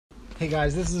Hey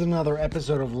guys, this is another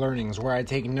episode of Learnings where I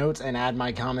take notes and add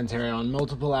my commentary on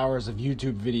multiple hours of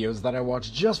YouTube videos that I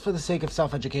watch just for the sake of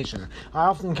self-education. I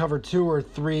often cover 2 or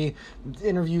 3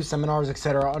 interviews, seminars,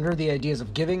 etc. under the ideas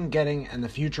of giving, getting, and the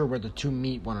future where the two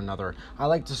meet one another. I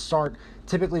like to start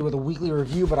typically with a weekly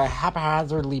review, but I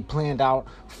haphazardly planned out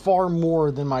far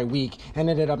more than my week and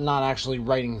ended up not actually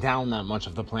writing down that much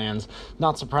of the plans.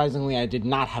 Not surprisingly, I did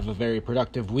not have a very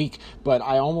productive week, but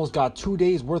I almost got 2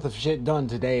 days worth of shit done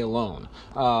today alone.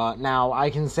 Now I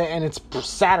can say, and it's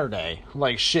Saturday,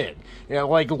 like shit. Yeah,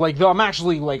 like I'm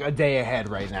actually like a day ahead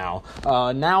right now.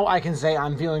 Now I can say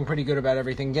I'm feeling pretty good about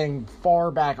everything, getting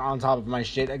far back on top of my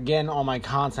shit, again on my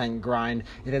content grind.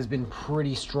 It has been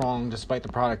pretty strong despite the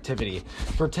productivity.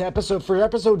 For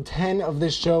episode 10 of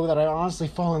this show that I honestly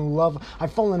I've fallen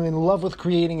in love with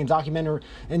creating and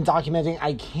documenting.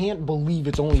 I can't believe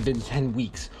it's only been 10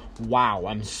 weeks. Wow,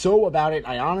 I'm so about it.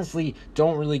 I honestly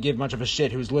don't really give much of a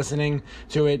shit who's listening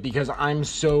to it because I'm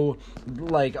so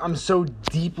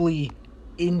deeply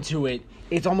into it.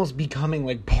 It's almost becoming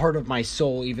like part of my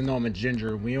soul, even though I'm a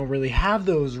ginger. We don't really have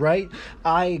those, right?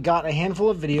 I got a handful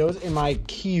of videos in my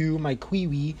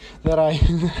Kiwi, that I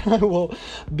will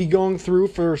be going through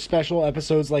for special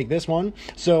episodes like this one.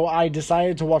 So I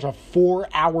decided to watch a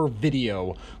 4-hour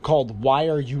video called Why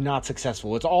Are You Not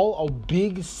Successful? It's all a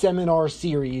big seminar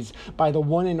series by the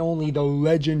one and only, the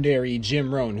legendary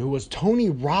Jim Rohn, who was Tony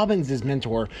Robbins'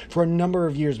 mentor for a number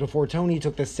of years before Tony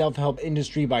took the self-help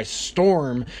industry by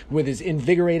storm with his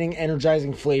invigorating,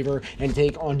 energizing flavor and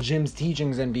take on Jim's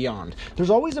teachings and beyond. There's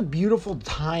always a beautiful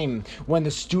time when the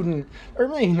student, or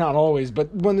maybe not always,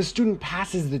 but when the student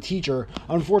passes the teacher.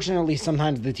 Unfortunately,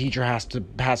 sometimes the teacher has to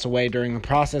pass away during the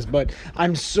process, but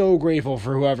I'm so grateful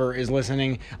for whoever is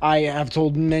listening. I have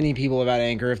told many people about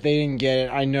Anchor. If they didn't get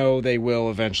it, I know they will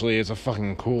eventually. It's a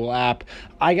fucking cool app.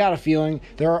 I got a feeling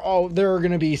there are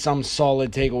going to be some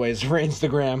solid takeaways for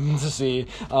Instagram to see.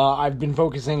 I've been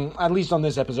focusing, at least on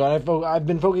this episode, I've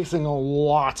been focusing a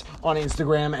lot on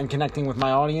Instagram and connecting with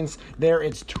my audience. There,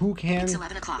 it's Toucan. It's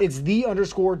 11 o'clock. It's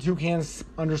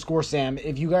 _Toucans_Sam.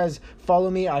 If you guys follow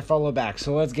me, I follow back.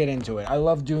 So let's get into it. I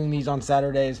love doing these on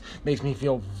Saturdays. Makes me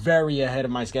feel very ahead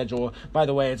of my schedule. By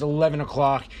the way, it's 11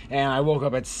 o'clock and I woke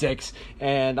up at 6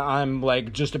 and I'm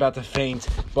like just about to faint.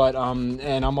 But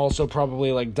and I'm also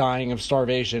probably like dying of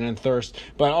starvation and thirst.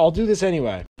 But I'll do this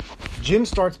anyway. Jim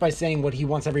starts by saying what he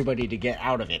wants everybody to get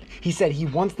out of it. He said he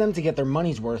wants them to get their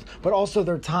money's worth, but also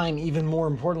their time, even more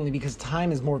importantly, because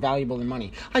time is more valuable than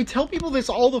money. I tell people this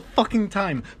all the fucking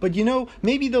time, but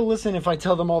maybe they'll listen if I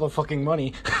tell them all the fucking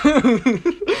money.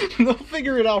 They'll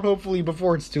figure it out hopefully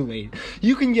before it's too late.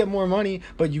 You can get more money,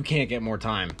 but you can't get more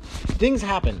time. Things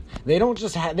happen. They don't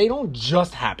just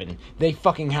happen. They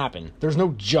fucking happen. There's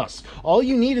no just. All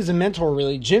you need is a mentor,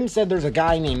 really. Jim said there's a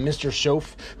guy named Mr.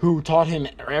 Schoaf who taught him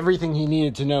everything he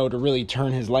needed to know to really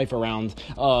turn his life around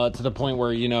to the point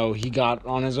where, he got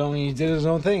on his own, he did his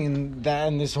own thing,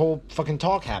 and this whole fucking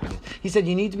talk happened. He said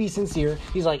you need to be sincere.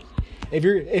 He's like, if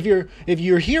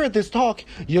you're here at this talk,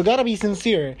 you gotta be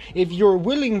sincere. If you're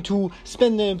willing to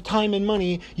spend the time and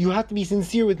money, you have to be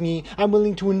sincere with me. I'm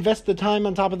willing to invest the time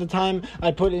on top of the time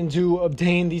I put into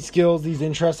obtain these skills, these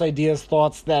interests, ideas,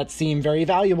 thoughts that seem very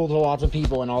valuable to lots of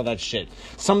people and all that shit.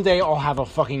 Someday I'll have a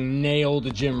fucking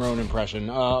nailed Jim Rohn impression.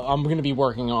 I'm gonna be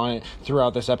working on it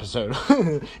throughout this episode.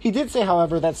 He did say,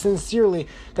 however, that sincerity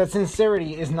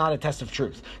is not a test of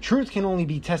truth. Truth can only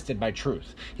be tested by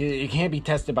truth. It can't be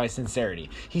tested by sincerity.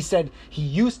 He said he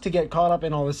used to get caught up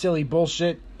in all the silly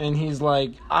bullshit, and he's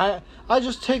like, I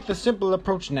just take the simple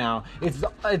approach now.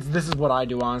 This is what I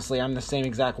do, honestly. I'm the same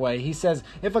exact way. He says,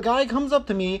 if a guy comes up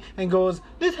to me and goes,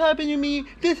 this happened to me,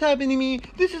 this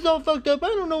is all fucked up, I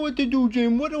don't know what to do,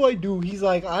 Jim, what do I do? He's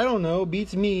like, I don't know,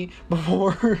 beats me.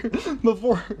 Before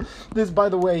this, by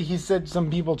the way, he said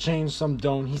some people change, some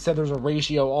don't. He said there's a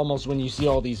ratio almost when you see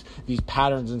all these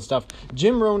patterns and stuff.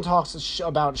 Jim Rohn talks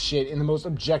about shit in the most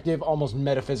objective, almost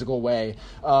metaphysical way,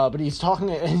 but he's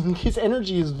talking, and his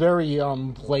energy is very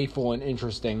playful and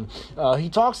interesting.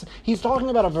 He's talking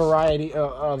about a variety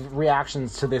of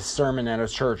reactions to this sermon at a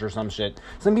church or some shit.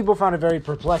 Some people found it very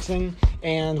perplexing,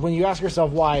 and when you ask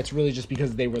yourself why, it's really just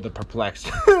because they were the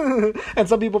perplexed. And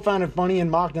some people found it funny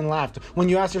and mocked and laughed. When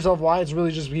you ask yourself why, it's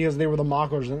really just because they were the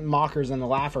mockers and the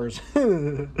laughers.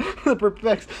 The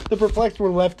perplexed were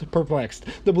left perplexed.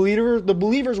 The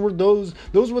believers were those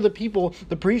were the people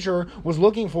the preacher was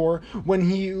looking for when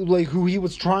who he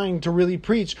was trying to really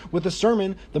preach with the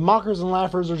sermon. The mockers and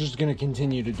laughers are just going to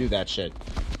continue to do that shit.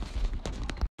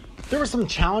 There were some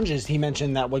challenges he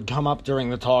mentioned that would come up during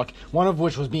the talk, one of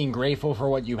which was being grateful for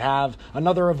what you have,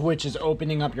 another of which is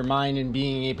opening up your mind and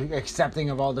being accepting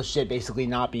of all the shit, basically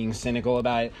not being cynical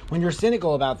about it. When you're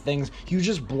cynical about things, you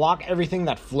just block everything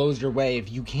that flows your way.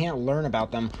 If you can't learn about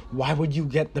them, why would you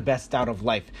get the best out of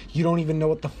life? You don't even know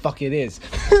what the fuck it is.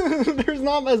 There's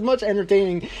not as much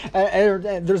entertainment,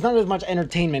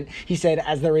 he said,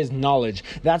 as there is knowledge.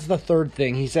 That's the third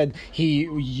thing. He said he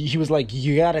was like,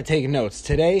 you gotta take notes.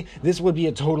 Today, this would be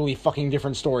a totally fucking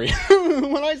different story.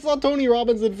 When I saw Tony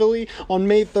Robbins in Philly on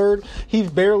May 3rd, he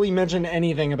barely mentioned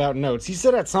anything about notes. He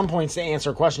said at some points to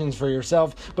answer questions for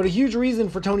yourself, but a huge reason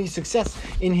for Tony's success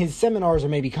in his seminars or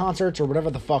maybe concerts or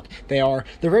whatever the fuck they're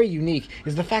very unique,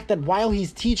 is the fact that while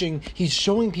he's teaching, he's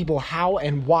showing people how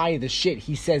and why the shit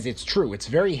he says it's true. It's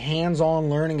very hands-on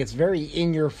learning. It's very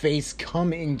in-your-face,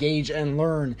 come engage and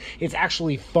learn. It's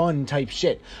actually fun type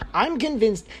shit. I'm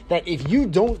convinced that if you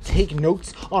don't take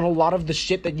notes on a lot of the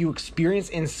shit that you experience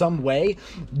in some way,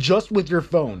 just with your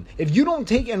phone, if you don't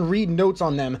take and read notes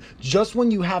on them just when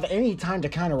you have any time to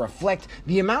kind of reflect,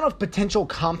 the amount of potential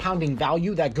compounding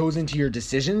value that goes into your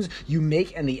decisions you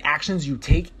make and the actions you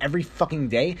take every fucking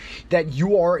day that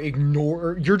you're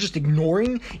just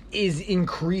ignoring is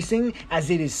increasing as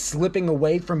it is slipping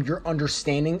away from your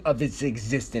understanding of its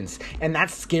existence. And that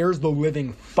scares the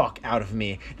living fuck out of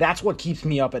me. That's what keeps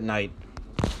me up at night.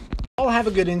 I'll have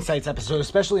a good insights episode,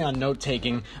 especially on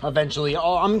note-taking, eventually.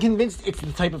 I'm convinced it's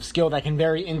the type of skill that can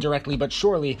very indirectly but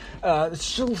surely,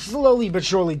 slowly but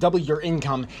surely double your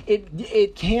income.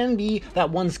 It can be that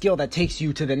one skill that takes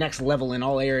you to the next level in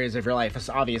all areas of your life,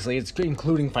 obviously. It's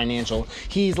including financial.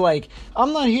 He's like,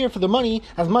 I'm not here for the money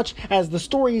as much as the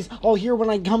stories I'll hear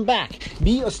when I come back.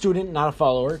 Be a student, not a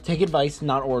follower. Take advice,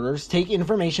 not orders. Take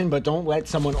information, but don't let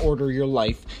someone order your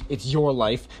life. It's your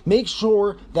life. Make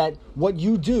sure that what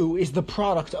you do is the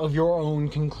product of your own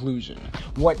conclusion.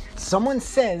 What someone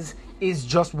says is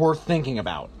just worth thinking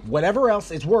about. Whatever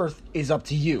else it's worth is up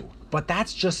to you. But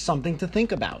that's just something to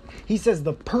think about. He says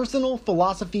the personal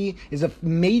philosophy is a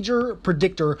major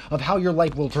predictor of how your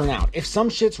life will turn out. If some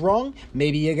shit's wrong,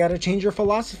 maybe you gotta change your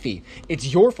philosophy.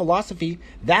 It's your philosophy.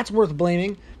 That's worth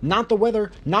blaming. Not the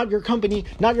weather, not your company,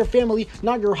 not your family,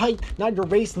 not your height, not your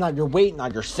race, not your weight,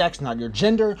 not your sex, not your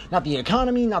gender, not the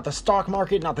economy, not the stock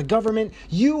market, not the government.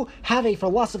 You have a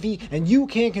philosophy and you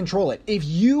can't control it. If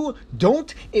you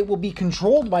don't, it will be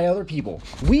controlled by other people.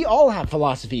 We all have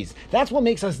philosophies. That's what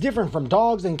makes us different from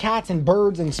dogs and cats and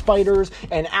birds and spiders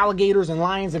and alligators and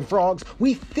lions and frogs.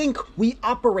 We think, we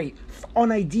operate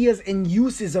on ideas and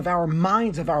uses of our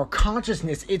minds, of our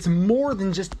consciousness. It's more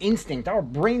than just instinct. Our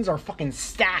brains are fucking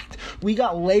stacked. We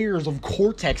got layers of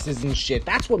cortexes and shit.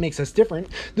 That's what makes us different.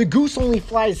 The goose only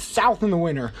flies south in the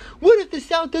winter. What if the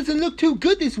south doesn't look too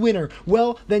good this winter?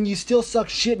 Well, then you still suck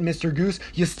shit, Mr. Goose.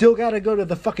 You still gotta go to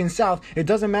the fucking south. It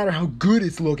doesn't matter how good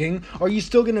it's looking. Are you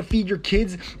still gonna feed your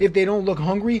kids if they don't look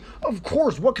hungry? Of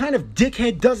course. What kind of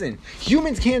dickhead doesn't?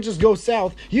 Humans can't just go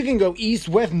south. You can go east,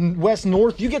 west,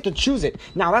 north. You get to choose it.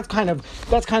 Now that's kind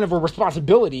of a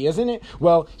responsibility, isn't it?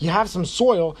 Well, you have some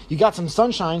soil, you got some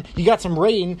sunshine, you got some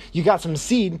rain, you got some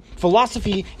seed.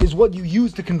 Philosophy is what you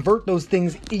use to convert those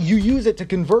things. You use it to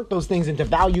convert those things into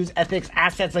values, ethics,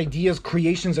 assets, ideas,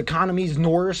 creations, economies,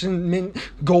 nourishment,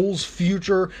 goals,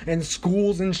 future, and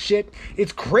schools and shit.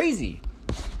 It's crazy.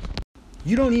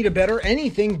 You don't need a better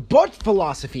anything but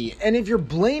philosophy. And if you're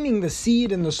blaming the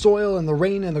seed and the soil and the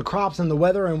rain and the crops and the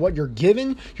weather and what you're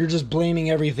given, you're just blaming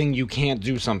everything you can't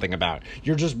do something about.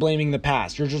 You're just blaming the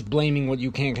past. You're just blaming what you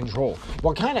can't control.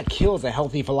 What kind of kills a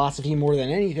healthy philosophy more than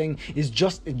anything is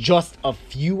just a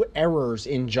few errors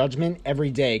in judgment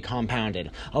every day compounded.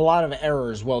 A lot of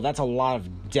errors, well, that's a lot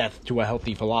of death to a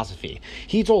healthy philosophy.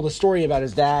 He told a story about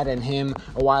his dad and him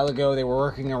a while ago. They were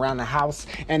working around the house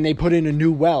and they put in a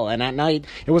new well, and at night,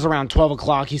 it was around 12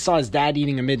 o'clock. He saw his dad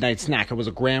eating a midnight snack. It was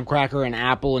a graham cracker, an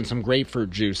apple, and some grapefruit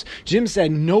juice. Jim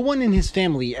said no one in his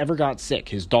family ever got sick.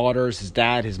 His daughters, his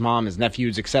dad, his mom, his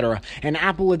nephews, etc. An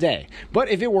apple a day. But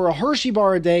if it were a Hershey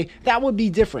bar a day, that would be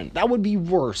different. That would be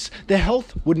worse. The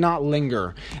health would not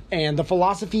linger. And the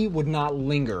philosophy would not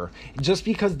linger. Just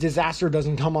because disaster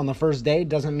doesn't come on the first day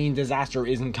doesn't mean disaster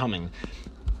isn't coming.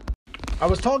 I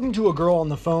was talking to a girl on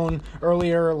the phone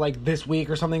earlier, like this week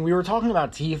or something. We were talking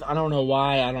about teeth. I don't know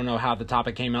why. I don't know how the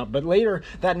topic came up. But later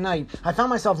that night, I found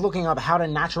myself looking up how to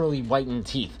naturally whiten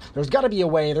teeth. There's got to be a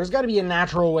way. There's got to be a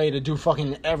natural way to do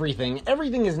fucking everything.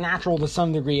 Everything is natural to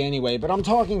some degree anyway. But I'm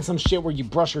talking some shit where you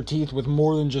brush your teeth with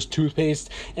more than just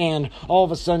toothpaste and all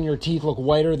of a sudden your teeth look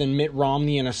whiter than Mitt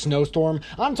Romney in a snowstorm.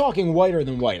 I'm talking whiter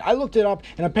than white. I looked it up,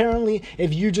 and apparently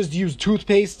if you just use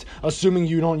toothpaste, assuming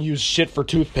you don't use shit for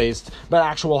toothpaste, but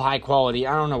actual high quality.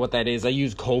 I don't know what that is. I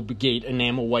use Colgate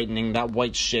enamel whitening, that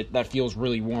white shit that feels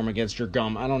really warm against your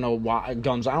gum. I don't know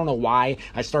why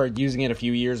I started using it a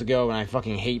few years ago, and I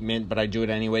fucking hate mint, but I do it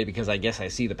anyway because I guess I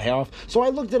see the payoff. So I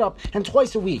looked it up, and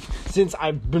twice a week since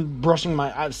I've been brushing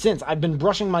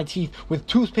my teeth with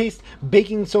toothpaste,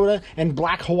 baking soda, and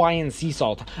black Hawaiian sea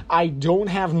salt. I don't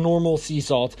have normal sea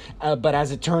salt, but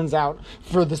as it turns out,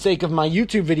 for the sake of my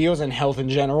YouTube videos and health in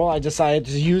general, I decided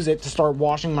to use it to start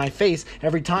washing my face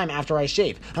every time after I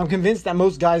shave. I'm convinced that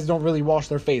most guys don't really wash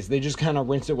their face. They just kind of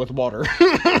rinse it with water.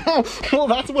 Well,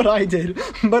 that's what I did.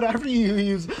 But after you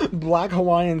use black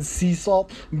Hawaiian sea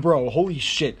salt, bro, holy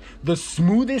shit, the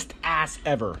smoothest ass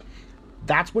ever.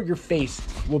 That's what your face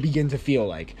will begin to feel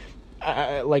like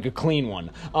a clean one.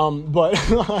 But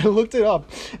I looked it up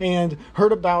and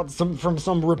heard about from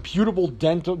some reputable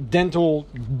dental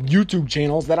YouTube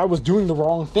channels that I was doing the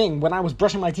wrong thing when I was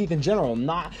brushing my teeth in general.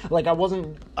 Not like I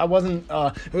wasn't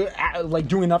like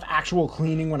doing enough actual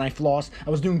cleaning when I flossed.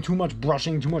 I was doing too much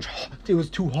brushing, it was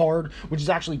too hard, which is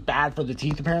actually bad for the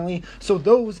teeth apparently. So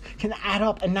those can add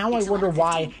up, and now I wonder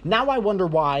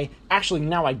why. Actually,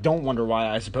 now I don't wonder why,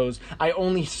 I suppose. I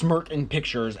only smirk in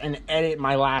pictures and edit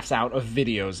my laughs out of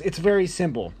videos. It's very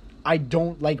simple. I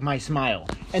don't like my smile.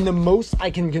 And the most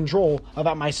I can control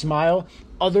about my smile,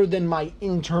 other than my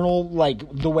internal, like,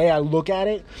 the way I look at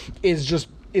it,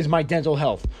 is my dental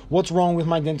health. What's wrong with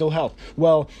my dental health?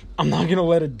 Well, I'm not going to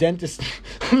let a dentist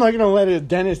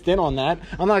in on that.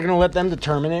 I'm not going to let them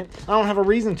determine it. I don't have a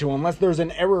reason to unless there's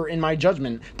an error in my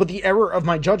judgment. But the error of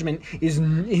my judgment is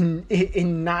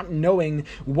in not knowing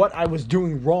what I was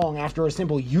doing wrong after a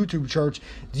simple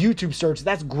YouTube search.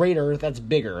 That's greater, that's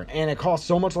bigger. And it costs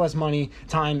so much less money,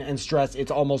 time, and stress.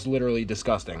 It's almost literally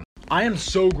disgusting. I am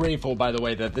so grateful, by the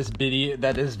way, that this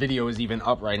video is even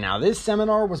up right now. This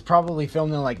seminar was probably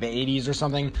filmed in like the 80s or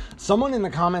something. Someone in the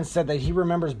comments said that he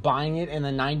remembers buying it in the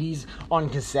 90s on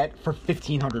cassette for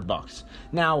 $1,500.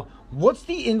 Now, what's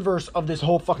the inverse of this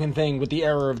whole fucking thing with the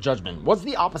error of judgment? What's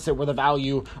the opposite where the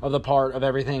value of the part of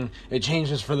everything,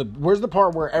 where's the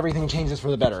part where everything changes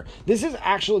for the better? This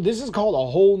is called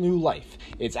a whole new life.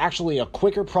 It's actually a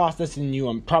quicker process than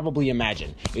you probably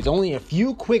imagine. It's only a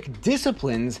few quick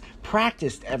disciplines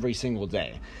practiced every single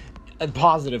day.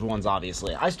 Positive ones,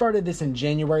 obviously. I started this in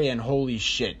January, and holy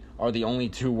shit are the only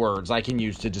two words I can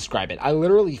use to describe it. I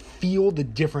literally feel the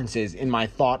differences in my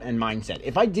thought and mindset.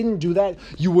 If I didn't do that,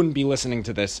 you wouldn't be listening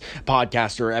to this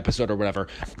podcast or episode or whatever.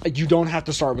 You don't have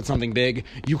to start with something big.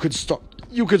 You could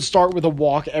start with a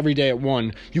walk every day at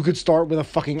 1. You could start with a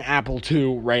fucking apple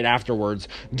too right afterwards.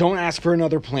 Don't ask for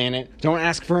another planet. Don't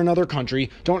ask for another country.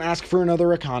 Don't ask for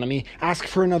another economy. Ask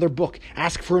for another book.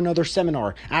 Ask for another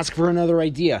seminar. Ask for another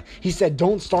idea. He said,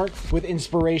 don't start with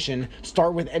inspiration.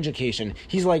 Start with education.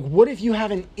 He's like, what if you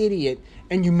have an idiot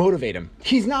and you motivate him?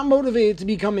 He's not motivated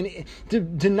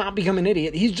to not become an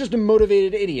idiot. He's just a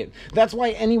motivated idiot. That's why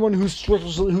anyone who's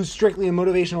strictly a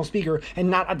motivational speaker and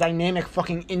not a dynamic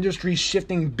fucking industry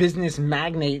shifting business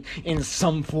magnate in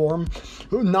some form,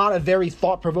 not a very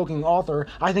thought-provoking author,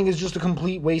 I think is just a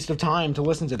complete waste of time to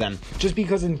listen to them. Just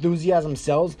because enthusiasm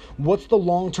sells, what's the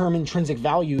long-term intrinsic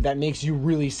value that makes you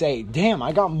really say, damn,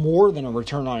 I got more than a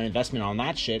return on investment on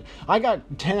that shit. I got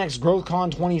 10x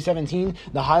GrowthCon 2017,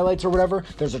 the highlights or whatever.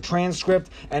 There's a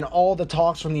transcript and all the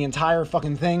talks from the entire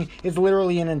fucking thing. It's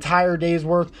literally an entire day's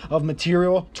worth of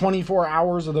material. 24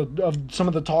 hours of some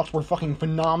of the talks were fucking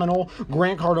phenomenal.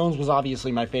 Grant Cardone's was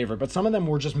obviously my favorite, but some of them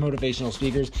were just motivational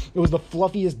speakers. It was the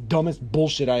fluffiest, dumbest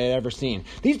bullshit I had ever seen.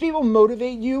 These people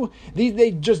motivate you. They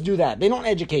just do that. They don't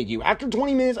educate you. After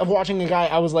 20 minutes of watching a guy,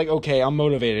 I was like, okay, I'm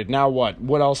motivated. Now what?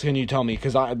 What else can you tell me?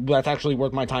 Because that's actually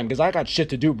worth my time. Because I got shit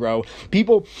to do, bro.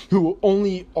 People who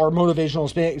only are motivational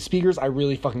speakers, I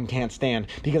really fucking can't stand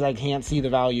because I can't see the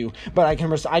value. But I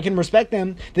can respect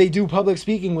them. They do public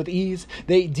speaking with ease.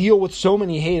 They deal with so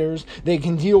many haters. They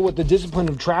can deal with the discipline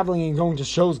of traveling and going to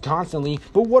shows constantly.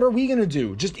 But what are we going to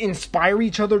do? Just inspire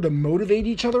each other to motivate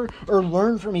each other, or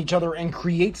learn from each other and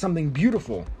create something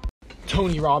beautiful?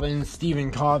 Tony Robbins,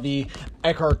 Stephen Covey,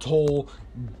 Eckhart Tolle,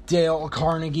 Dale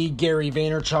Carnegie, Gary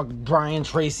Vaynerchuk, Brian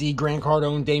Tracy, Grant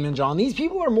Cardone, Damon John. These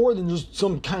people are more than just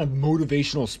some kind of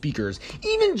motivational speakers.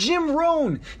 Even Jim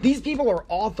Rohn. These people are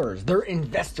authors. They're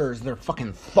investors. They're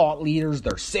fucking thought leaders.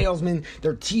 They're salesmen.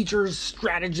 They're teachers,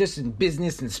 strategists in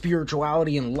business and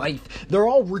spirituality and life. They're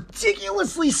all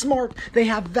ridiculously smart. They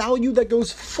have value that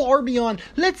goes far beyond,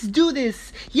 let's do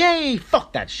this. Yay.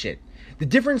 Fuck that shit. The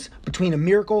difference between a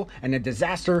miracle and a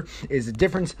disaster is the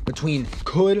difference between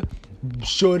could,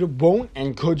 should, won't,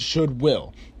 and could, should,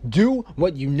 will. Do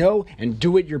what you know and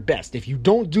do it your best. If you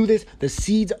don't do this, the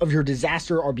seeds of your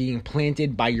disaster are being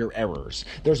planted by your errors.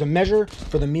 There's a measure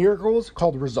for the miracles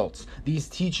called results. These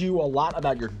teach you a lot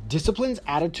about your disciplines,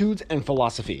 attitudes, and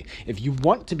philosophy. If you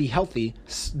want to be healthy,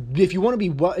 if you want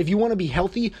to be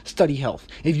healthy, study health.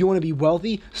 If you want to be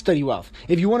wealthy, study wealth.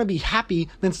 If you want to be happy,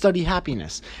 then study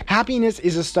happiness. Happiness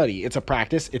is a study. It's a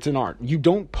practice. It's an art. You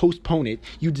don't postpone it.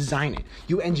 You design it.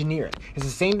 You engineer it. It's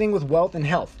the same thing with wealth and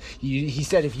health. He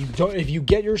said, if you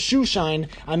get your shoe shined,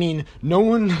 I mean, no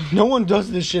one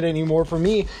does this shit anymore. For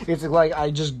me, it's like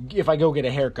if I go get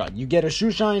a haircut, you get a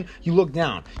shoe shine, you look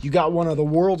down, you got one of the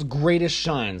world's greatest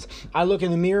shines. I look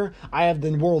in the mirror, I have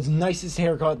the world's nicest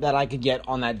haircut that I could get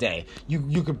on that day.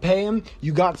 You could pay him,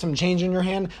 you got some change in your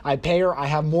hand, I pay her, I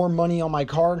have more money on my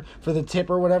card for the tip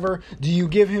or whatever. Do you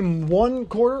give him 1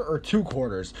 quarter or 2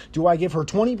 quarters? Do I give her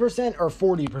 20% or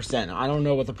 40%? I don't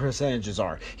know what the percentages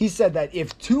are. He said that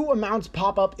if 2 amounts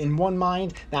pop up in one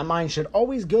mind, that mind should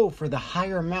always go for the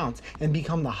higher amounts and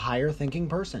become the higher thinking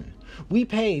person. We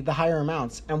pay the higher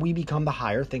amounts and we become the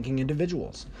higher thinking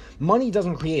individuals. Money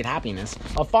doesn't create happiness.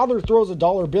 A father throws a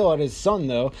dollar bill at his son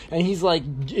though, and he's like,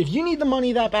 if you need the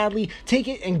money that badly, take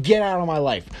it and get out of my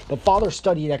life. The father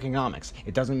studied economics.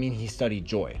 It doesn't mean he studied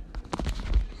joy.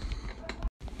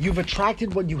 You've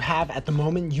attracted what you have at the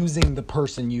moment using the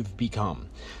person you've become.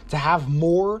 To have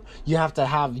more, you have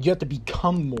to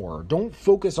become more. Don't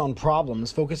focus on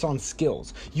problems, focus on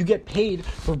skills. You get paid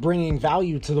for bringing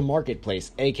value to the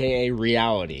marketplace, aka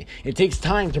reality. It takes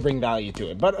time to bring value to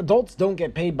it, but adults don't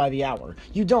get paid by the hour.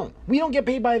 You don't. We don't get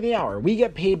paid by the hour. We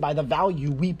get paid by the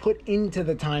value we put into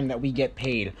the time that we get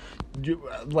paid.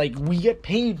 Like, we get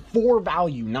paid for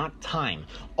value, not time.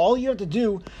 All you have to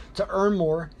do to earn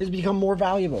more is become more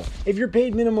valuable. If you're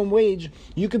paid minimum wage,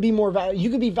 you could be you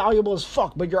could be valuable as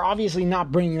fuck, but you're obviously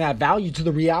not bringing that value to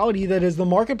the reality that is the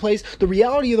marketplace. The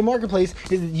reality of the marketplace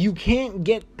is that you can't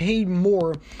get paid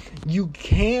more. You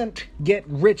can't get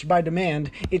rich by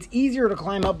demand. It's easier to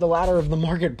climb up the ladder of the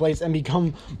marketplace and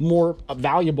become more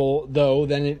valuable though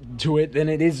than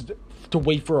it is to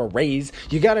wait for a raise.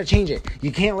 You got to change it.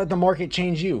 You can't let the market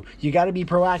change you. You got to be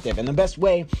proactive. And the best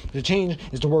way to change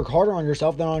is to work harder on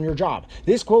yourself than on your job.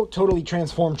 This quote totally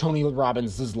transformed Tony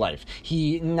Robbins' life.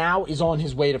 He now is on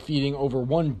his way to feeding over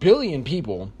 1 billion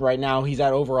people. Right now, he's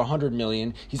at over 100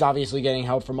 million. He's obviously getting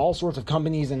help from all sorts of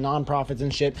companies and nonprofits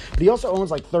and shit. But he also owns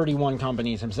like 31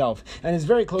 companies himself and is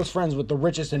very close friends with the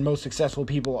richest and most successful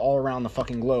people all around the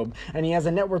fucking globe. And he has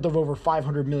a net worth of over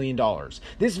 $500 million.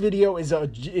 This video is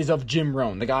of Jim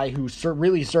Rohn, the guy who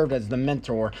really served as the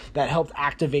mentor that helped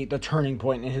activate the turning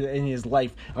point in his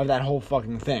life of that whole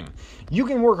fucking thing. You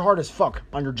can work hard as fuck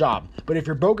on your job, but if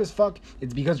you're broke as fuck,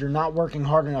 it's because you're not working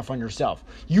hard enough on yourself.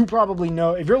 You probably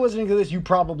know, if you're listening to this, you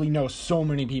probably know so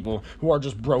many people who are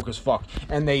just broke as fuck,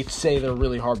 and they say they're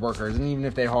really hard workers, and even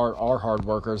if they are hard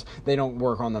workers, they don't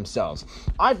work on themselves.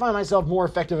 I find myself more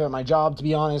effective at my job, to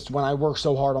be honest, when I work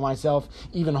so hard on myself,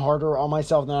 even harder on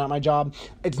myself than at my job.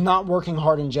 It's not working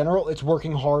hard in general, it's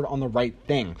working hard on the right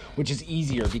thing, which is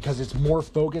easier because it's more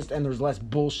focused and there's less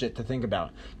bullshit to think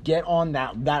about. Get on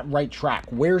that right track.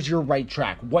 Where's your right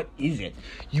track? What is it?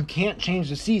 You can't change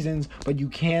the seasons, but you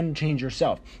can change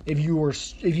yourself.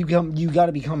 You got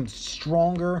to become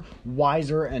stronger,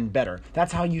 wiser, and better.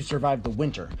 That's how you survive the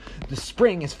winter. The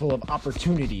spring is full of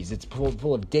opportunities. It's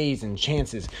full of days and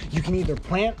chances. You can either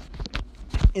plant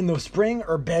in the spring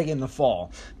or beg in the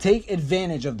fall. Take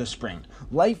advantage of the spring.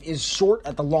 Life is short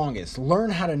at the longest. Learn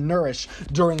how to nourish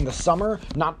during the summer,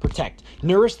 not protect.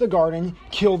 Nourish the garden,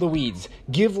 kill the weeds.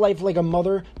 Give life like a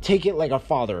mother, take it like a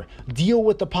father. Deal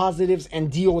with the positives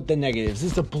and deal with the negatives.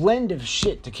 It's a blend of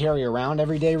shit to carry around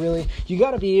every day, really. You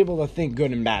got to be able to think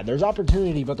good and bad. There's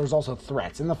opportunity, but there's also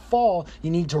threats. In the fall,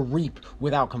 you need to reap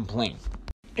without complaint.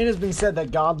 It has been said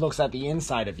that God looks at the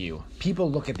inside of you.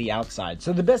 People look at the outside.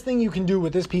 So the best thing you can do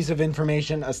with this piece of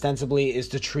information, ostensibly, is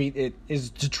to treat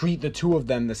the two of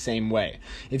them the same way.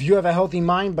 If you have a healthy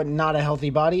mind but not a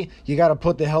healthy body, you got to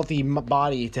put the healthy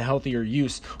body to healthier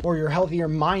use, or your healthier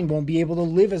mind won't be able to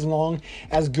live as long,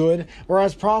 as good, or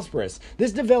as prosperous.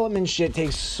 This development shit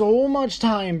takes so much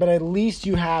time, but at least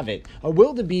you have it. A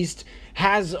wildebeest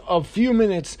has a few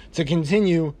minutes to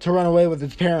continue to run away with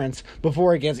its parents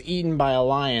before it gets eaten by a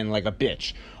lion like a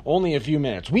bitch. Only a few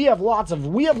minutes. We have lots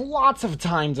of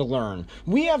time to learn.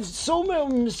 We have so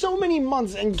many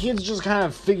months, and kids just kind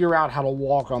of figure out how to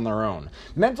walk on their own.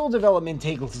 Mental development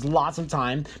takes lots of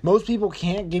time. Most people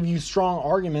can't give you strong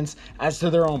arguments as to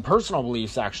their own personal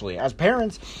beliefs, actually. As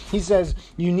parents, he says,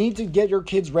 you need to get your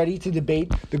kids ready to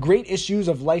debate the great issues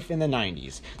of life in the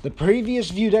 90s. The previous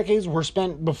few decades were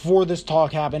spent before this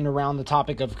talk happened around the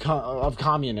topic of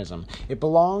communism. It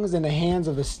belongs in the hands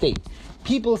of the state.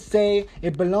 People say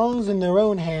it belongs in their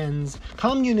own hands.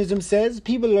 Communism says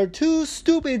people are too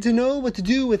stupid to know what to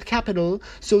do with capital,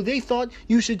 so they thought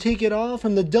you should take it all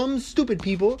from the dumb, stupid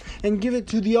people and give it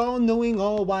to the all-knowing,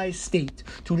 all-wise state,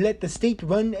 to let the state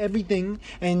run everything,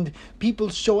 and people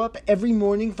show up every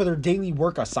morning for their daily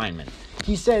work assignment.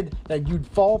 He said that you'd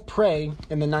fall prey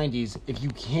in the 90s if you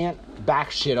can't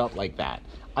back shit up like that.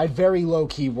 I very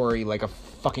low-key worry like a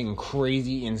fucking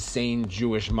crazy, insane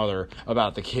Jewish mother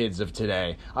about the kids of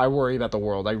today. I worry about the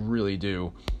world. I really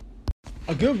do.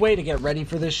 A good way to get ready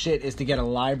for this shit is to get a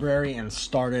library and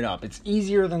start it up. It's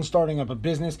easier than starting up a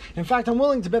business. In fact, I'm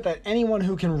willing to bet that anyone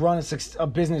who can run a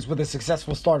business with a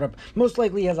successful startup most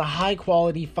likely has a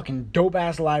high-quality, fucking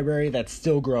dope-ass library that's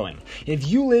still growing. If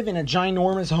you live in a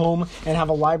ginormous home and have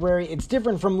a library, it's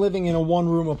different from living in a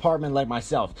one-room apartment like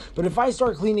myself. But if I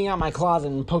start cleaning out my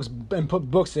closet and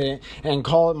put books in it and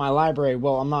call it my library,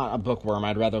 well, I'm not a bookworm.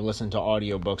 I'd rather listen to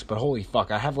audiobooks, but holy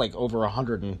fuck, I have like over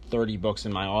 130 books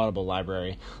in my Audible library.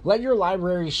 Let your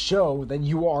library show that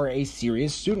you are a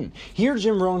serious student. Here,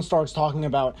 Jim Rohn starts talking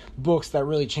about books that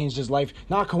really changed his life.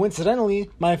 Not coincidentally,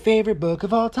 my favorite book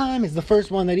of all time is the first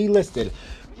one that he listed.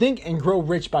 Think and Grow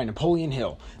Rich by Napoleon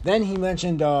Hill. Then he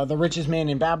mentioned The Richest Man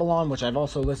in Babylon, which I've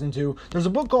also listened to. There's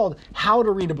a book called How to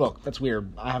Read a Book. That's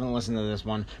weird. I haven't listened to this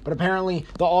one. But apparently,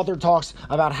 the author talks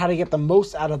about how to get the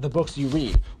most out of the books you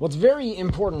read. What's very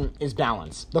important is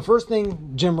balance. The first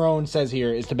thing Jim Rohn says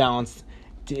here is to balance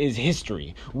is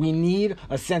history. We need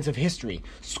a sense of history.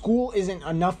 School isn't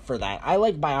enough for that. I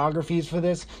like biographies for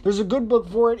this. There's a good book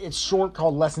for it. It's short,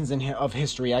 called Lessons of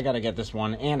History. I gotta get this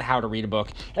one, and How to Read a Book.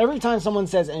 Every time someone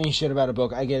says any shit about a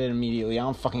book, I get it immediately. I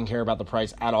don't fucking care about the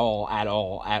price at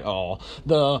all.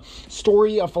 The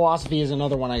Story of Philosophy is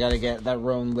another one I gotta get that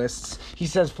Rohn lists. He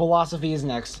says philosophy is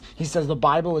next. He says the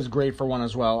Bible is great for one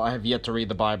as well. I have yet to read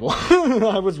the Bible.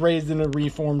 I was raised in a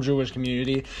Reformed Jewish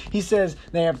community. He says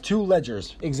they have two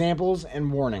ledgers. Examples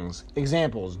and warnings.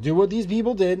 Examples, do what these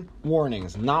people did.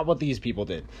 Warnings, not what these people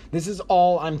did. This is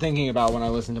all I'm thinking about when I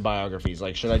listen to biographies.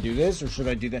 Like, should I do this or should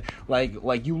I do that?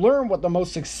 Like you learn what the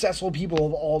most successful people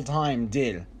of all time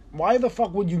did. Why the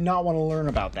fuck would you not want to learn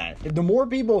about that? If the more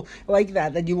people like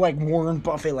that you like Warren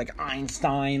Buffett, like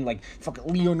Einstein, like fucking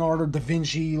Leonardo da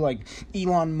Vinci, like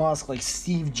Elon Musk, like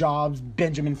Steve Jobs,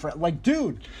 Benjamin Franklin, like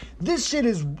dude, this shit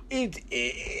is,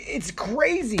 it's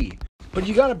crazy. But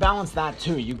you gotta balance that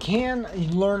too. You can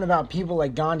learn about people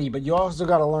like Gandhi, but you also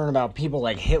gotta learn about people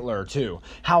like Hitler too.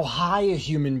 How high a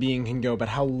human being can go, but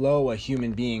how low a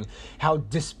human being, how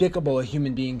despicable a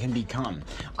human being can become.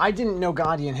 I didn't know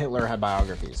Gandhi and Hitler had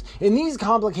biographies. In these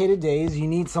complicated days, you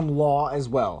need some law as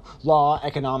well. Law,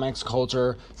 economics,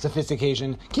 culture,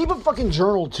 sophistication. Keep a fucking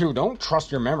journal too. Don't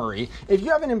trust your memory. If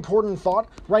you have an important thought,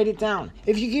 write it down.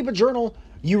 If you keep a journal,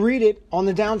 you read it on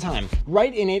the downtime.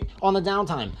 Write in it on the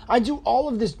downtime. I do all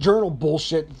of this journal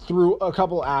bullshit through a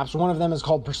couple apps. One of them is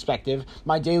called Perspective.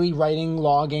 My daily writing,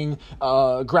 logging,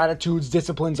 gratitudes,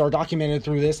 disciplines are documented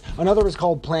through this. Another is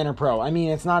called Planner Pro. I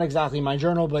mean, it's not exactly my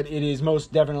journal, but it is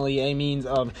most definitely a means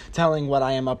of telling what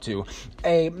I am up to.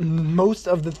 Most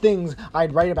of the things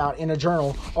I'd write about in a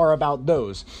journal are about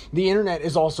those. The internet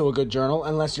is also a good journal,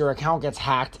 unless your account gets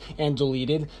hacked and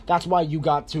deleted. That's why you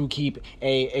got to keep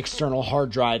a external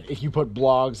hard drive. If you put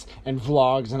blogs and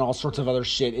vlogs and all sorts of other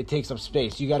shit, it takes up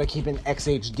space. You got to keep an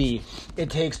XHD. It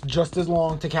takes just as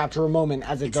long to capture a moment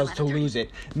as it does to lose it.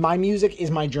 My music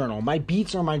is my journal. My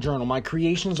beats are my journal. My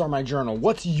creations are my journal.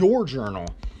 What's your journal?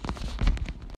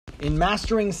 In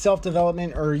mastering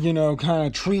self-development, or, kind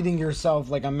of treating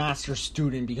yourself like a master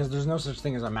student, because there's no such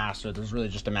thing as a master, there's really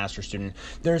just a master student.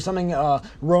 There's something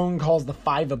Rohn calls the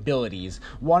 5 abilities.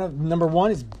 Number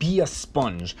 1 is be a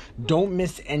sponge. Don't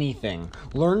miss anything.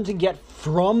 Learn to get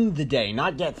from the day,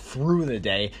 not get through the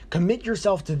day. Commit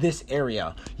yourself to this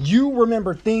area. You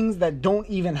remember things that don't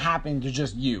even happen to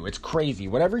just you. It's crazy.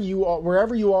 Wherever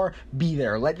you are, be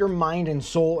there. Let your mind and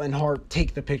soul and heart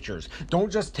take the pictures.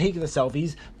 Don't just take the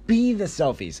selfies. Be the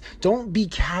selfies. Don't be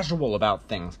casual about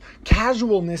things.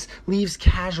 Casualness leaves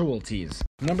casualties.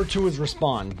 Number 2 is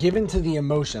respond. Give in to the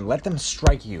emotion. Let them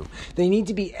strike you. They need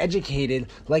to be educated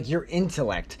like your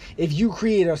intellect. If you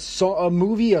create a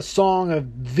movie, a song, a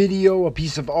video, a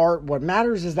piece of art, what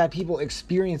matters is that people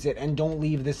experience it and don't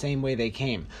leave the same way they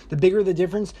came. The bigger the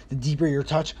difference, the deeper your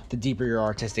touch, the deeper your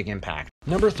artistic impact.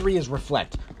 Number 3 is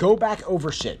reflect. Go back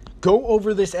over shit. Go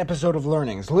over this episode of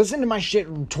Learnings. Listen to my shit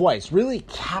twice. Really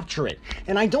capture it.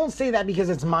 And I don't say that because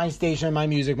it's my station, my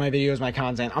music, my videos, my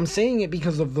content. I'm saying it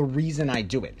because of the reason I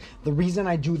do it. The reason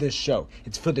I do this show.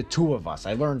 It's for the two of us.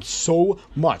 I learned so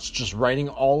much just writing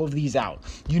all of these out.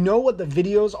 You know what the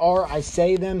videos are? I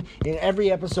say them in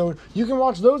every episode. You can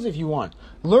watch those if you want.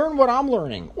 Learn what I'm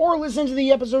learning, or listen to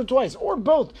the episode twice, or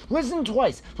both. Listen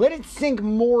twice. Let it sink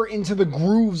more into the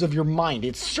grooves of your mind.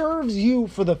 It serves you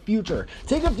for the future.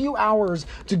 Take a few hours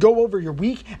to go over your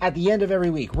week at the end of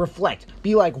every week. Reflect.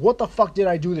 Be like, what the fuck did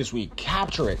I do this week?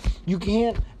 Capture it. You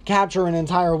can't capture an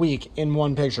entire week in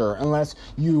one picture unless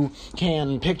you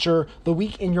can picture the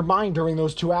week in your mind during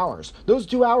those 2 hours. Those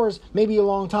 2 hours may be a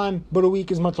long time, but a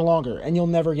week is much longer, and you'll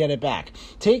never get it back.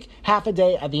 Take half a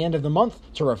day at the end of the month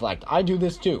to reflect. I do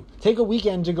this too. Take a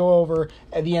weekend to go over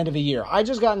at the end of a year. I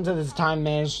just got into this time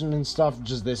management stuff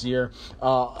just this year.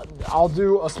 I'll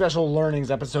do a special learnings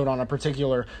episode on a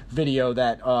particular video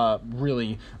that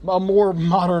really, a more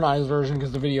modernized version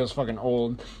because the video is fucking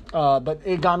old. But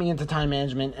it got me into time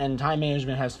management, and time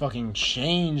management has fucking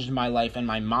changed my life and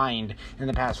my mind in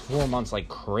the past 4 months like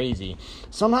crazy.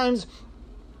 Sometimes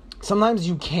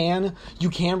you can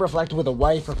reflect with a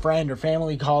wife, a friend, or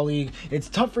family colleague. It's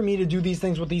tough for me to do these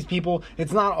things with these people.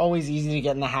 It's not always easy to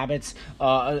get in the habits,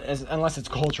 unless it's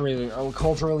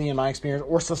culturally, in my experience,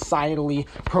 or societally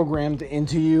programmed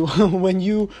into you. When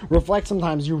you reflect,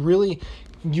 sometimes you really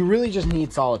just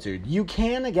need solitude. You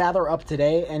can gather up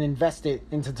today and invest it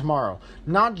into tomorrow.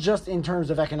 Not just in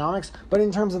terms of economics, but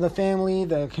in terms of the family,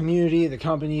 the community, the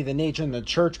company, the nation, the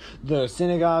church, the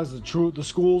synagogues, the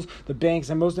schools, the banks,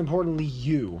 and most importantly,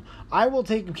 you. I will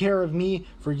take care of me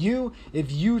for you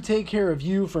if you take care of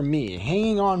you for me.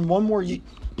 Hanging on one more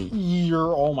year,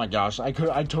 oh my gosh, I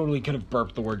totally could have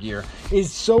burped the word year,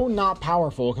 is so not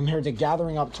powerful compared to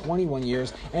gathering up 21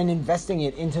 years and investing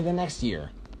it into the next year.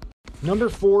 Number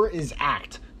 4 is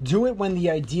act. Do it when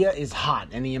the idea is hot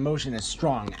and the emotion is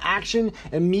strong. Action,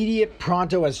 immediate,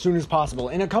 pronto, as soon as possible.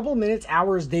 In a couple minutes,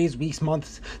 hours, days, weeks,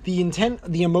 months, the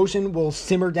emotion will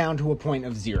simmer down to a point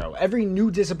of 0. Every new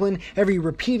discipline, every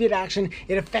repeated action,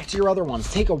 it affects your other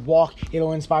ones. Take a walk,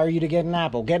 it'll inspire you to get an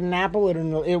apple. Get an apple,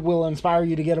 it will inspire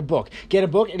you to get a book. Get a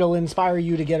book, it'll inspire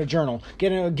you to get a journal.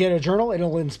 Get a journal,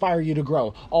 it'll inspire you to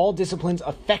grow. All disciplines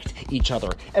affect each other.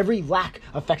 Every lack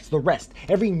affects the rest.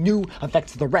 Every new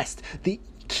affects the rest. The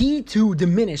key to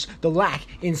diminish the lack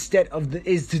is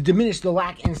to diminish the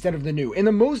lack instead of the new. In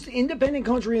the most independent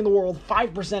country in the world,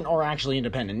 5% are actually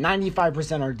independent.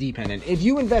 95% are dependent. If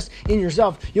you invest in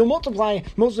yourself, you'll multiply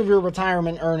most of your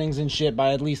retirement earnings and shit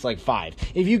by at least like 5.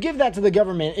 If you give that to the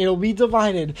government, it'll be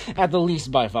divided at the least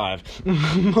by 5.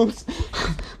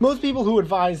 Most people who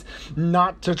advise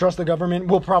not to trust the government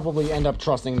will probably end up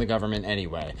trusting the government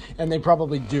anyway. And they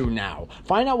probably do now.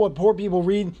 Find out what poor people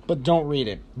read, but don't read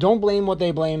it. Don't blame what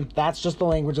they blame. That's just the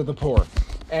language of the poor.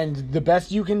 And the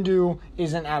best you can do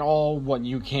isn't all that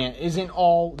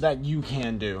you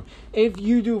can do. If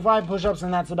you do 5 push-ups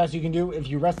and that's the best you can do, if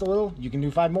you rest a little, you can do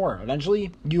 5 more.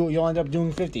 Eventually, you'll end up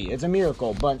doing 50. It's a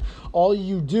miracle, but all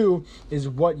you do is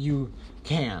what you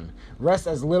can. Rest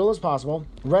as little as possible.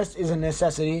 Rest is a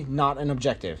necessity, not an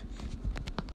objective.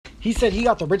 He said he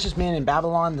got the richest man in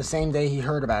Babylon the same day he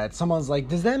heard about it. Someone's like,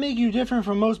 does that make you different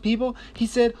from most people? He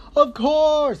said, of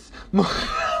course.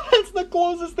 That's the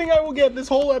closest thing I will get this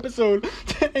whole episode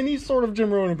to any sort of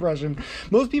Jim Rohn impression.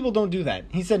 Most people don't do that.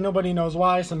 He said nobody knows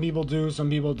why. Some people do,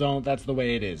 some people don't. That's the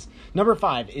way it is. Number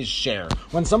 5 is share.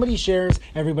 When somebody shares,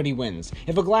 everybody wins.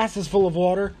 If a glass is full of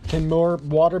water, can more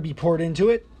water be poured into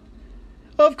it?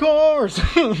 Of course!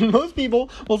 Most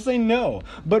people will say no,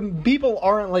 but people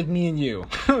aren't like me and you.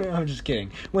 I'm just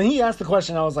kidding. When he asked the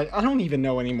question, I was like, I don't even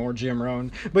know anymore, Jim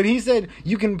Rohn. But he said,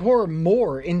 you can pour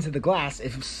more into the glass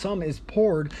if some is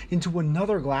poured into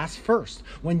another glass first.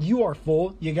 When you are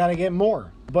full, you gotta get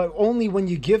more. but only when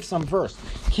you give some first.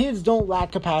 Kids don't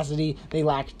lack capacity, they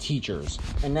lack teachers.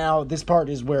 And now this part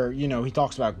is where, he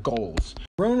talks about goals.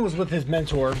 Rohn was with his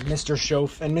mentor, Mr.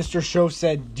 Schoaf, and Mr. Schoaf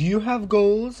said, "Do you have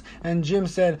goals?" And Jim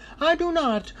said, "I do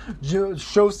not."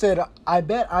 Schoaf said, "I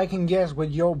bet I can guess what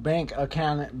your bank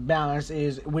account balance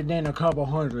is within a couple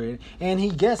hundred." And he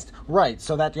guessed right,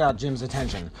 so that got Jim's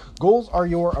attention. Goals are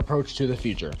your approach to the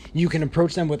future. You can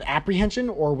approach them with apprehension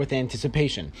or with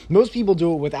anticipation. Most people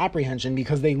do it with apprehension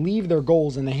because they leave their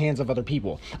goals in the hands of other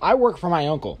people. I work for my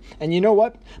uncle, and you know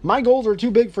what? My goals are too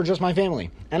big for just my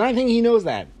family, and I think he knows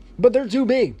that. But they're too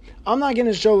big. I'm not going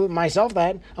to show myself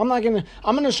that. I'm going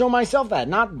to show myself that.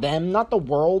 Not them, not the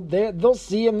world. They'll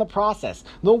see in the process.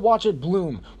 They'll watch it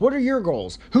bloom. What are your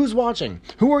goals? Who's watching?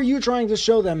 Who are you trying to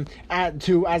show them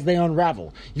to as they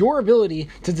unravel? Your ability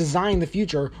to design the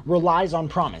future relies on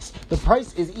promise. The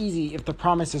price is easy if the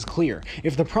promise is clear.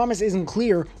 If the promise isn't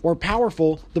clear or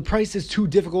powerful, the price is too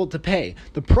difficult to pay.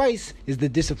 The price is the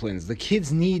disciplines. The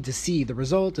kids need to see the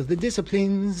result of the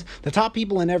disciplines. The top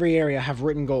people in every area have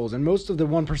written goals, and most of the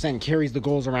 1% carries the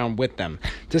goals around with them.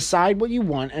 Decide what you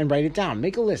want and write it down.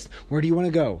 Make a list. Where do you want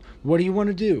to go? What do you want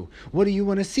to do? What do you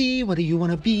want to see? What do you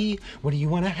want to be? What do you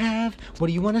want to have? What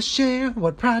do you want to share?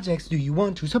 What projects do you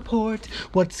want to support?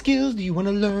 What skills do you want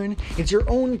to learn? It's your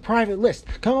own private list.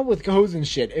 Come up with codes and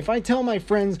shit. If I tell my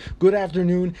friends good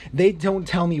afternoon, they don't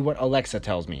tell me what Alexa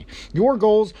tells me. Your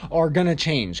goals are gonna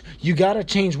change. You gotta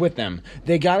change with them.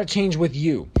 They gotta change with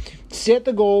you. Set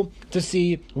the goal to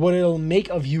see what it'll make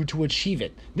of you to achieve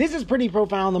it. This is pretty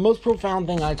profound. The most profound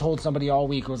thing I told somebody all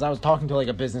week was I was talking to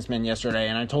a businessman yesterday,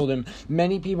 and I told him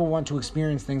many people want to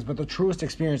experience things, but the truest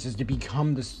experience is to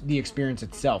become the experience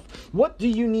itself. What do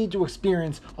you need to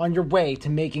experience on your way to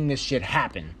making this shit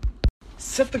happen?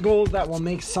 Set the goals that will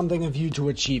make something of you to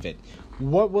achieve it.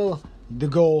 What will the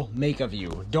goal make of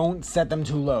you? Don't set them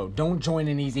too low. Don't join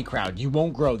an easy crowd. You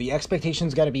won't grow. The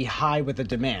expectations got to be high with the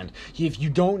demand. If you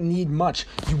don't need much,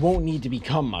 you won't need to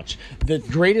become much. The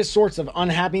greatest source of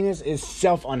unhappiness is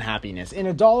self-unhappiness. In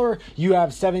 $1, you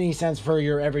have 70 cents for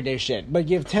your everyday shit, but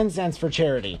give 10 cents for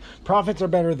charity. Profits are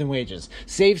better than wages.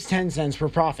 Saves 10 cents for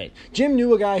profit. Jim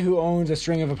knew a guy who owns a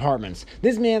string of apartments.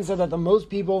 This man said that the most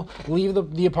people leave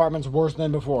the apartments worse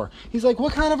than before. He's like,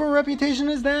 what kind of a reputation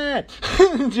is that?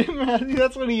 Jim,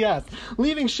 that's what he asked.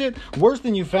 Leaving shit worse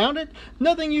than you found it?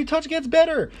 Nothing you touch gets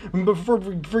better. But for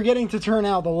forgetting to turn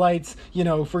out the lights,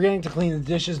 forgetting to clean the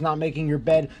dishes, not making your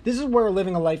bed. This is where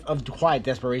living a life of quiet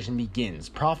desperation begins.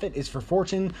 Profit is for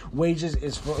fortune. Wages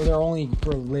they're only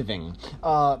for living.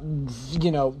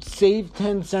 Save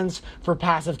 10 cents for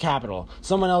passive capital.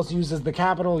 Someone else uses the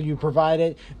capital, you provide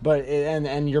it,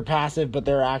 and you're passive, but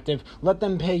they're active. Let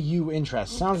them pay you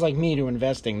interest. Sounds like me to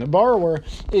investing. The borrower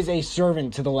is a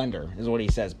servant to the lender, is what he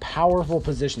says. Powerful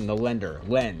position, the lender.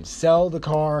 Lend. Sell the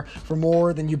car for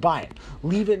more than you buy it.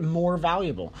 Leave it more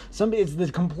valuable. It's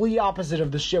the complete opposite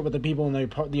of the shit with the people in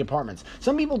the apartments.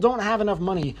 Some people don't have enough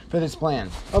money for this plan.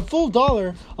 A full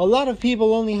dollar, a lot of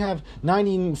people only have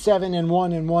 97 and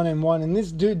 1 and 1 and 1. And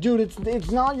this dude,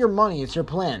 it's not your money, it's your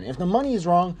plan. If the money is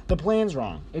wrong, the plan's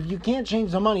wrong. If you can't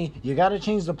change the money, you gotta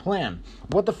change the plan.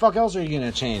 What the fuck else are you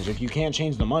gonna change if you can't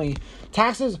change the money?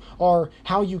 Taxes are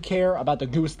how you care about the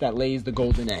goose that lays the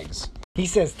golden eggs. He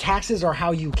says taxes are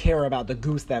how you care about the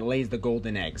goose that lays the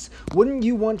golden eggs. Wouldn't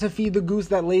you want to feed the goose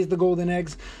that lays the golden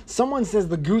eggs? Someone says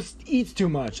the goose eats too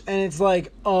much, and it's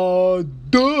like,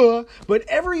 duh. But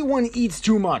everyone eats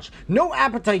too much. No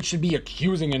appetite should be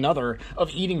accusing another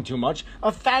of eating too much.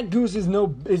 A fat goose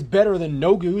is better than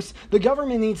no goose. The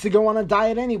government needs to go on a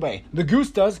diet anyway. The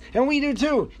goose does, and we do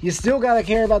too. You still gotta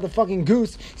care about the fucking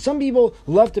goose. Some people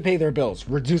love to pay their bills,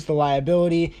 reduce the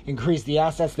liability, increase the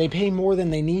assets. They pay more than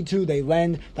they need to. They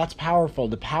lend. That's powerful.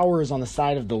 The power is on the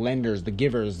side of the lenders, the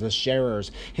givers, the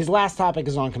sharers. His last topic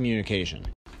is on communication.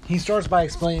 He starts by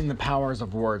explaining the powers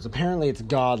of words. Apparently it's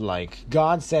godlike.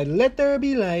 God said, "Let there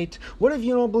be light." What if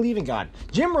you don't believe in God?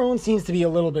 Jim Rohn seems to be a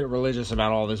little bit religious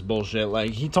about all this bullshit.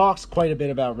 He talks quite a bit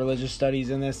about religious studies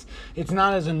in this. It's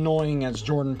not as annoying as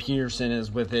Jordan Peterson is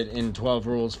with it in 12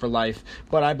 Rules for Life,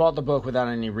 but I bought the book without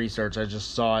any research. I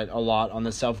just saw it a lot on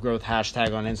the self-growth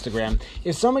hashtag on Instagram.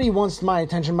 If somebody wants my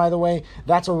attention, by the way,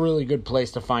 that's a really good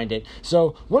place to find it.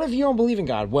 So, what if you don't believe in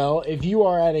God? Well, if you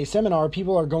are at a seminar,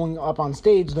 people are going up on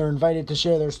stage, they're invited to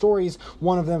share their stories.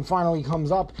 One of them finally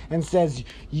comes up and says,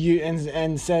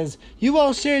 "You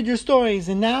all shared your stories,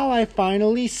 and now I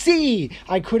finally see.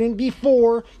 I couldn't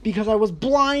before because I was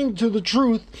blind to the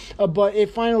truth, but it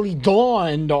finally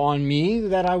dawned on me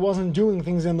that I wasn't doing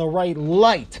things in the right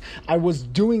light. I was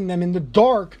doing them in the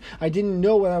dark. I didn't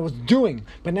know what I was doing,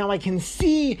 but now I can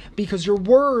see because your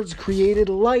words created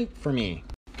light for me."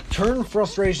 Turn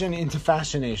frustration into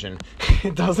fascination.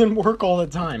 It doesn't work all the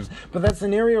time, but that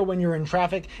scenario when you're in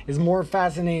traffic is more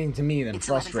fascinating to me than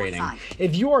frustrating.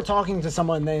 If you are talking to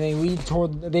someone and they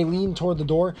lean toward the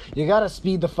door, you gotta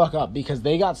speed the fuck up because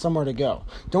they got somewhere to go.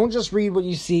 Don't just read what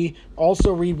you see,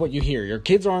 also read what you hear. Your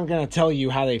kids aren't gonna tell you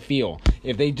how they feel.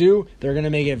 If they do, they're gonna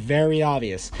make it very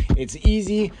obvious. It's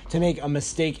easy to make a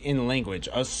mistake in language,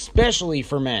 especially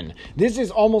for men. This is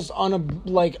almost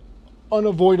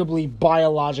unavoidably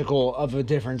biological of a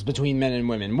difference between men and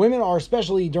women. Women are,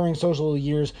 especially during social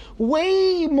years,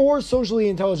 way more socially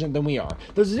intelligent than we are.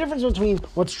 There's a difference between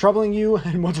what's troubling you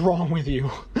and what's wrong with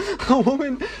you. A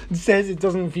woman says it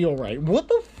doesn't feel right. What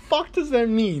the fuck does that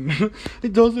mean?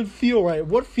 It doesn't feel right.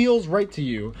 What feels right to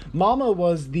you? Mama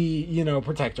was the,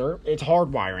 protector. It's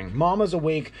hardwiring. Mama's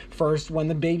awake first when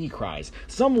the baby cries.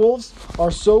 Some wolves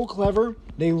are so clever,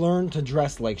 they learn to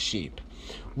dress like sheep.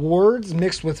 Words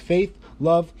mixed with faith,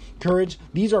 love, courage,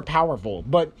 these are powerful,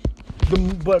 but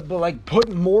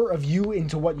put more of you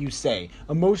into what you say.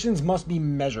 Emotions must be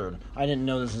measured. I didn't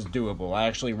know this is doable. I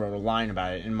actually wrote a line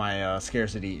about it in my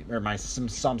scarcity, or my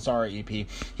Samsara EP.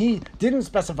 He didn't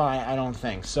specify, I don't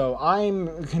think, so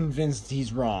I'm convinced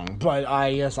he's wrong, but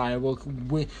I will.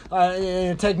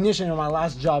 A technician in my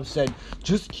last job said,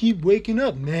 just keep waking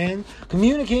up, man.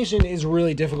 Communication is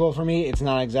really difficult for me. It's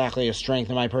not exactly a strength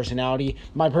of my personality.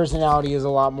 My personality is a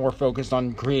lot more focused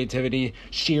on creativity,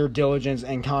 sheer diligence,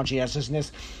 and conscientiousness.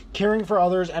 Caring for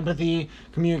others, empathy,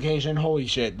 communication. Holy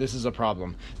shit, this is a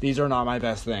problem. These are not my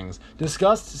best things.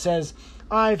 Disgust says,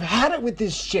 I've had it with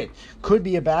this shit. Could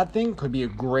be a bad thing, could be a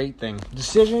great thing.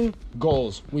 Decision,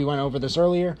 goals. We went over this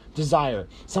earlier. Desire.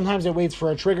 Sometimes it waits for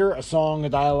a trigger, a song, a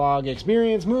dialogue,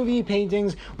 experience, movie,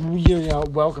 paintings.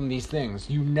 Welcome these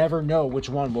things. You never know which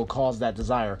one will cause that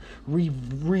desire.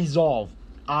 Resolve.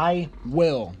 I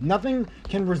will. Nothing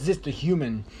can resist a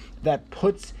human that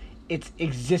puts its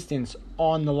existence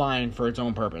on the line for its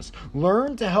own purpose.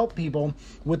 Learn to help people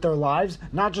with their lives,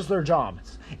 not just their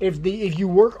jobs. If you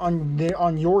work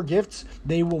on your gifts,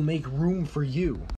 they will make room for you.